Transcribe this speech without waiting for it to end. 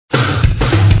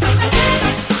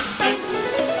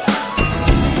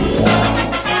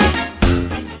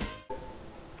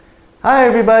Hi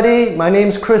everybody, my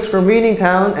name's Chris from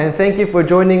Readingtown and thank you for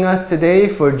joining us today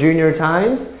for Junior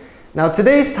Times. Now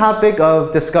today's topic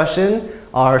of discussion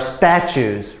are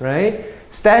statues, right?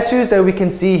 Statues that we can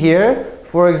see here.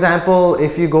 For example,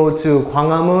 if you go to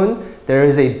Gwanghwamun, there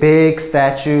is a big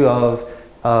statue of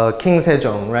King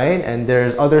Sejong, right? And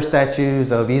there's other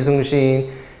statues of Lee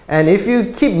Seung-shin. And if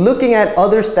you keep looking at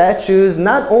other statues,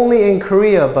 not only in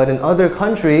Korea but in other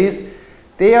countries,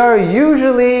 they are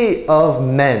usually of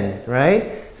men,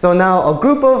 right? So now a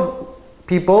group of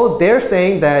people, they're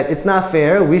saying that it's not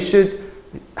fair. We should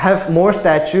have more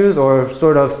statues or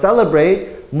sort of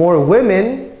celebrate more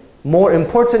women, more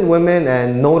important women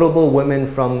and notable women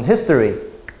from history.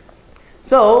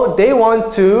 So they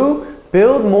want to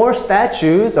build more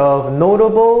statues of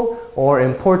notable or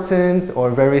important or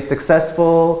very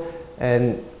successful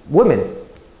and women.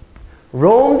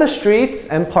 Roam the streets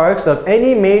and parks of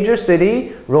any major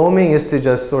city. Roaming is to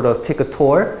just sort of take a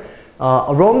tour.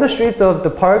 Roam the streets of the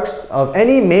parks of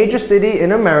any major city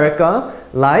in America,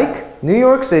 like New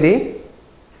York City.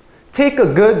 Take a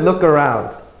good look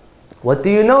around. What do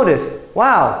you notice?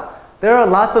 Wow, there are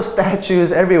lots of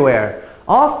statues everywhere.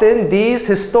 Often these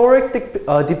historic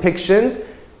depictions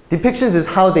is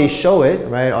how they show it,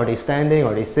 right? Are they standing,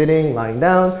 are they sitting, lying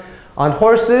down, on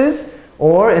horses,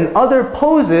 or in other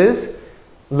poses,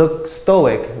 look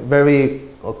stoic, very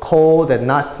cold and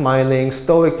not smiling.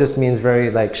 Stoic just means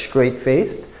very like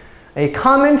straight-faced. A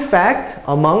common fact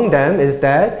among them is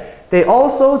that they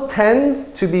also tend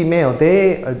to be male.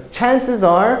 Chances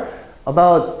are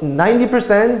about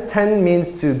 90%, 10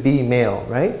 means to be male,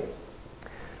 right?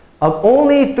 Of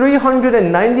only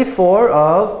 394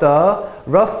 of the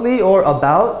roughly or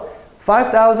about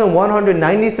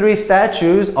 5,193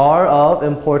 statues are of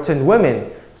important women.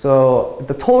 So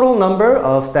the total number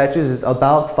of statues is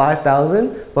about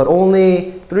 5,000, but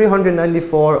only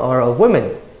 394 are of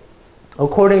women.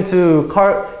 According to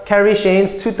Carrie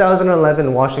Shane's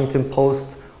 2011 Washington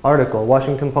Post article,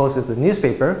 Washington Post is the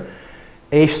newspaper,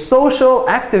 a social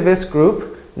activist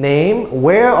group named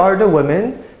Where Are the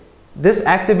Women? This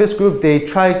activist group, they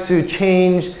try to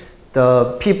change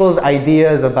the people's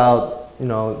ideas about,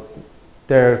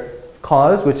 their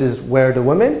cause, which is Where Are the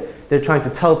Women? They're trying to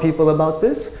tell people about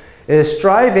this. Is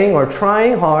striving or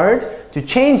trying hard to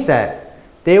change that.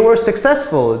 They were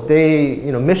successful. They,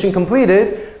 mission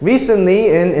completed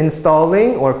recently in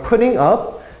installing or putting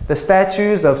up the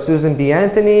statues of Susan B.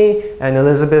 Anthony and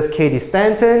Elizabeth Cady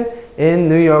Stanton in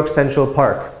New York Central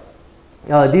Park.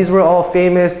 These were all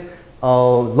famous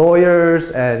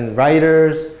lawyers and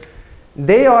writers.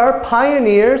 They are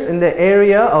pioneers in the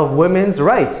area of women's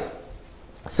rights.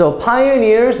 So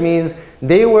pioneers means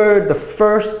they were the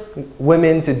first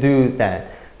women to do that.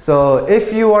 So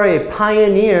if you are a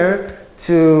pioneer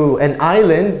to an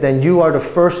island, then you are the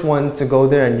first one to go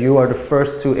there and you are the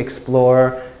first to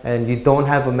explore, and you don't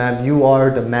have a map, you are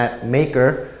the map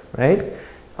maker, right?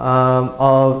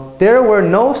 There were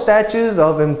no statues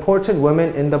of important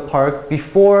women in the park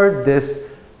before this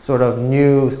sort of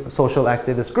new social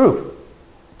activist group.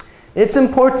 It's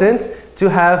important to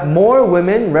have more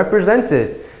women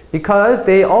represented because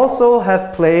they also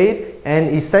have played an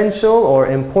essential or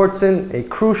important, a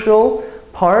crucial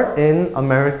part in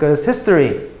America's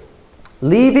history.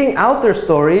 Leaving out their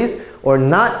stories or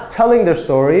not telling their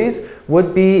stories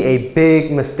would be a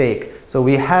big mistake. So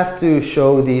we have to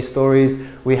show these stories.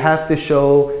 We have to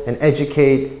show and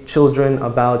educate children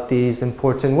about these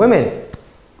important women.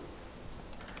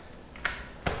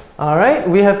 All right,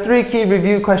 we have 3 key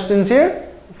review questions here.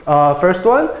 First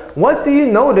one, what do you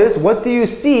notice, what do you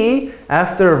see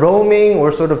after roaming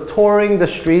or sort of touring the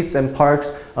streets and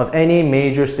parks of any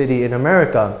major city in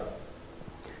America?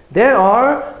 There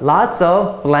are lots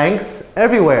of blanks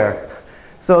everywhere.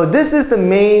 So this is the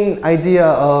main idea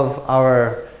of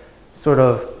our sort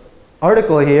of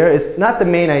article here. It's not the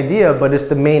main idea, but it's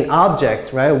the main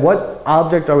object, right? What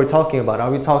object are we talking about? Are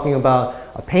we talking about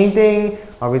a painting?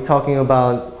 Are we talking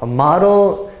about a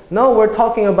model? No, we're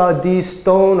talking about these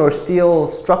stone or steel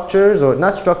structures, or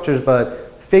not structures, but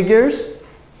figures.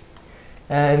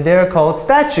 And they're called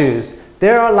statues.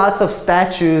 There are lots of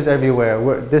statues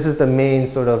everywhere. This is the main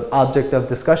sort of object of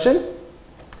discussion.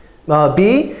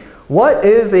 B, what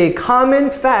is a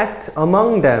common fact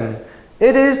among them?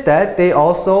 It is that they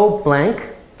also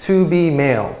blank to be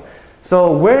male.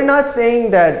 So we're not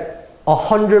saying that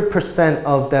 100%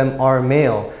 of them are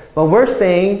male, but we're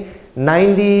saying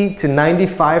 90 to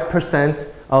 95%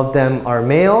 of them are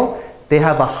male. They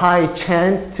have a high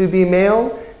chance to be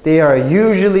male. They are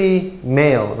usually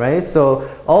male, right? So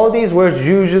all these words,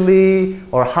 usually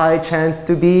or high chance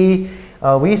to be,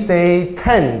 we say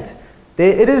tend.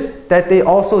 it is that they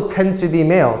also tend to be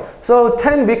male. So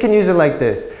tend, we can use it like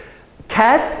this.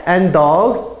 Cats and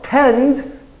dogs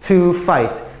tend to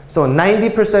fight. So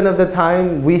 90% of the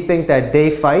time we think that they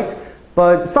fight,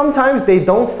 but sometimes they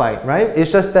don't fight, right?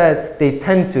 It's just that they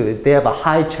tend to. They have a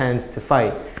high chance to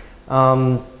fight.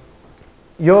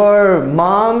 Your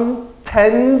mom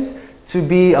tends to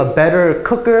be a better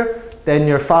cooker than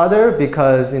your father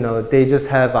because, they just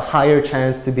have a higher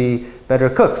chance to be better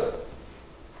cooks.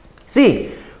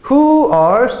 C. Who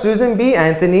are Susan B.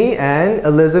 Anthony and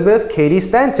Elizabeth Cady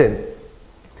Stanton?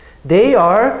 They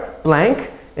are blank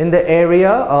in the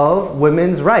area of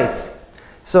women's rights.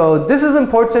 So this is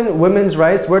important, women's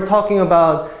rights. We're talking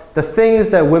about the things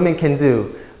that women can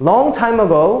do. Long time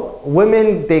ago,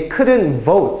 women, they couldn't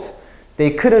vote.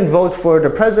 They couldn't vote for the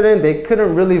president. They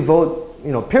couldn't really vote,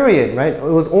 period, right? It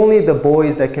was only the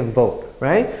boys that can vote,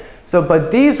 right? So,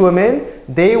 but these women,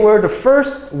 they were the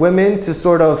first women to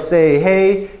sort of say,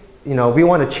 hey, we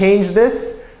want to change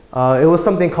this. It was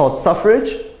something called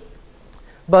suffrage.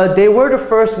 But they were the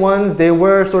first ones. They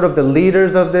were sort of the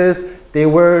leaders of this. They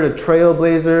were the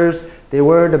trailblazers. They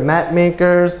were the map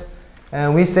makers.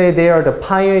 And we say they are the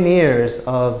pioneers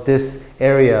of this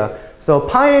area. So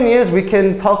pioneers, we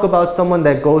can talk about someone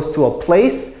that goes to a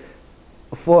place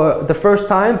for the first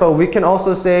time, but we can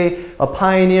also say a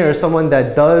pioneer is someone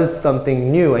that does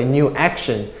something new, a new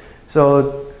action.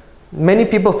 So many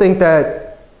people think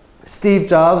that Steve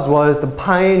Jobs was the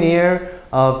pioneer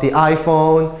of the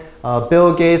iPhone.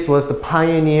 Bill Gates was the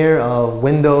pioneer of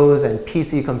Windows and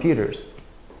PC computers.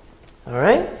 All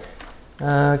right?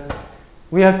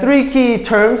 We have three key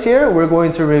terms here we're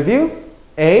going to review.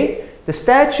 A, the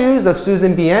statues of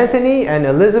Susan B. Anthony and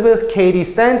Elizabeth Cady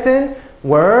Stanton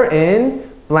were in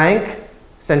blank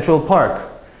Central Park.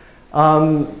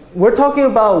 We're talking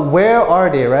about where are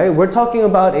they, right? We're talking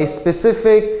about a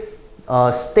specific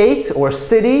state or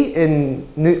city in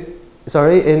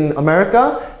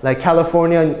America, like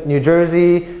California, New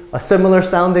Jersey. A similar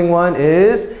sounding one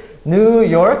is New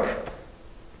York.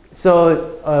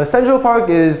 So Central Park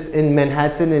is in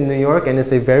Manhattan in New York, and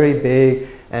it's a very big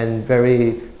and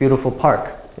very beautiful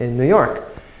park in New York.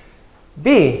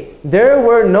 B, there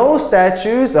were no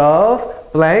statues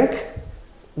of blank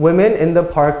women in the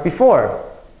park before.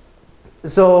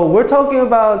 So we're talking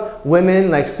about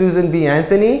women like Susan B.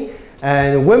 Anthony,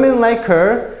 and women like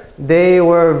her, they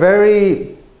were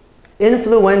very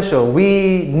influential.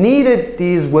 We needed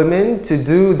these women to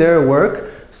do their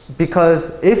work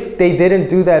because if they didn't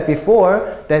do that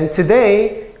before, then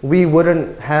today we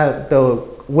wouldn't have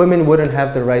women wouldn't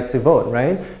have the right to vote,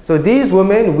 right? So these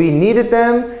women, we needed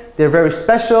them. They're very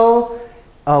special.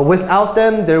 Without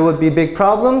them, there would be big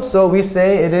problems. So we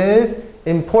say it is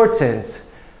important.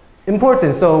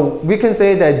 Important. So we can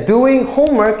say that doing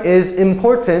homework is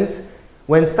important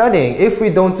when studying. If we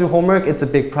don't do homework, it's a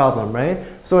big problem, right?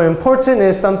 So important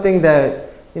is something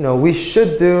that we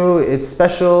should do. It's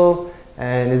special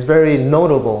and is very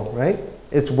notable, right?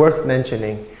 It's worth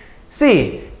mentioning.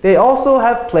 C, they also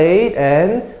have played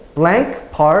an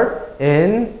blank part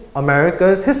in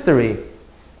America's history.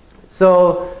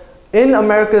 So in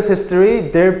America's history,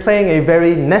 they're playing a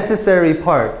very necessary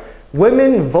part.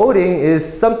 Women voting is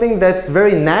something that's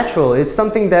very natural. It's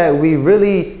something that we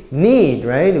really need,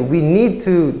 right? We need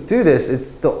to do this.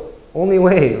 It's the only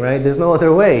way, right? There's no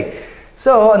other way.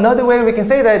 So another way we can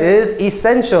say that is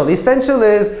essential. Essential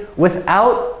is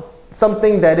without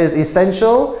something that is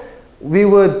essential, we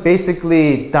would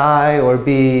basically die or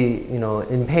be,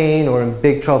 in pain or in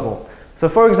big trouble. So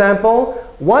for example,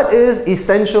 what is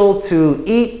essential to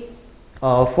eat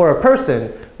for a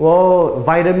person? Well,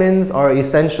 vitamins are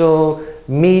essential,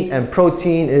 meat and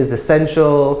protein is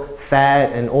essential,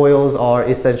 fat and oils are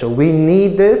essential. We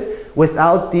need this.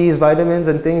 Without these vitamins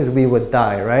and things, we would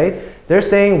die, right? They're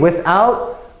saying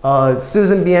without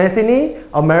Susan B. Anthony,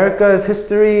 America's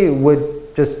history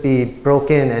would just be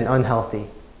broken and unhealthy.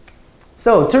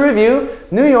 So to review,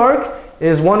 New York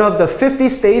is one of the 50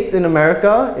 states in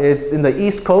America. It's in the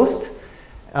East Coast.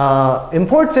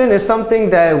 Important is something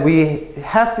that we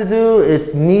have to do.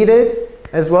 It's needed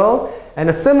as well. And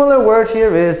a similar word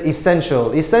here is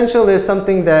essential. Essential is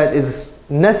something that is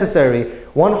necessary,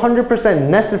 100%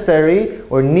 necessary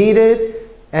or needed.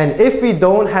 And if we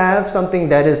don't have something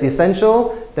that is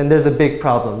essential, then there's a big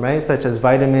problem, right? Such as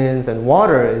vitamins and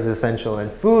water is essential,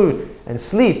 and food and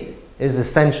sleep is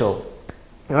essential.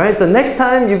 All right, so next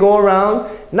time you go around,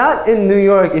 not in New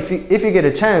York if you get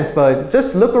a chance, but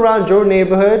just look around your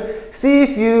neighborhood, see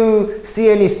if you see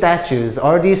any statues.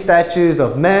 Are these statues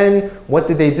of men? What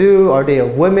did they do? Are they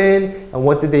of women? And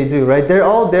what did they do, right? They're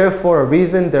all there for a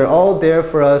reason. They're all there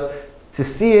for us to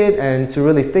see it and to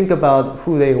really think about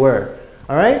who they were.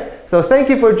 Alright? So thank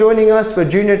you for joining us for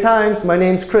Junior Times. My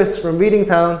name's Chris from Reading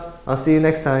Town. I'll see you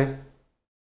next time.